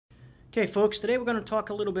Okay folks, today we're going to talk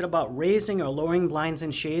a little bit about raising or lowering blinds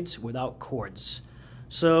and shades without cords.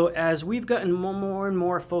 So as we've gotten more and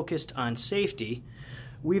more focused on safety,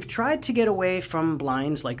 we've tried to get away from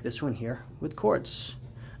blinds like this one here with cords.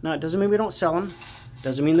 Now it doesn't mean we don't sell them,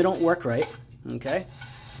 doesn't mean they don't work right, okay?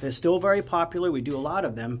 They're still very popular, we do a lot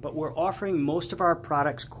of them, but we're offering most of our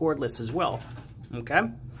products cordless as well, okay?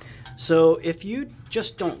 So if you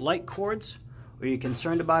just don't like cords, or you're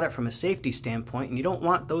concerned about it from a safety standpoint and you don't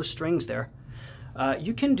want those strings there,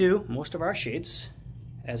 you can do most of our shades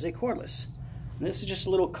as a cordless. And this is just a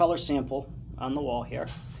little color sample on the wall here.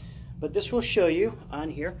 But this will show you on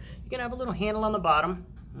here, you're gonna have a little handle on the bottom,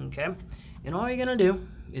 okay? And all you're gonna do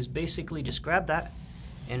is basically just grab that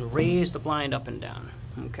and raise the blind up and down,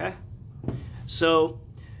 okay? So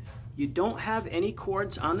you don't have any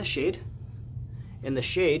cords on the shade, and the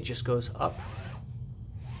shade just goes up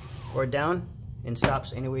or down and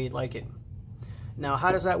stops any way you'd like it. Now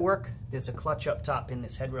how does that work? There's a clutch up top in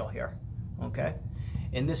this headrail here, okay?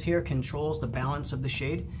 And this here controls the balance of the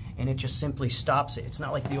shade, and it just simply stops it. It's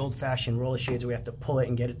not like the old-fashioned roller shades where we have to pull it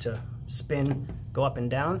and get it to spin, go up and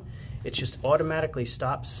down. It just automatically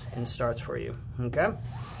stops and starts for you, okay?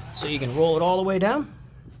 So you can roll it all the way down.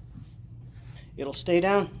 It'll stay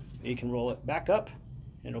down. You can roll it back up,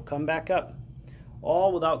 and it'll come back up,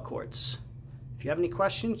 all without cords. If you have any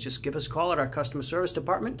questions, just give us a call at our customer service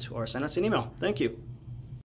department or send us an email. Thank you.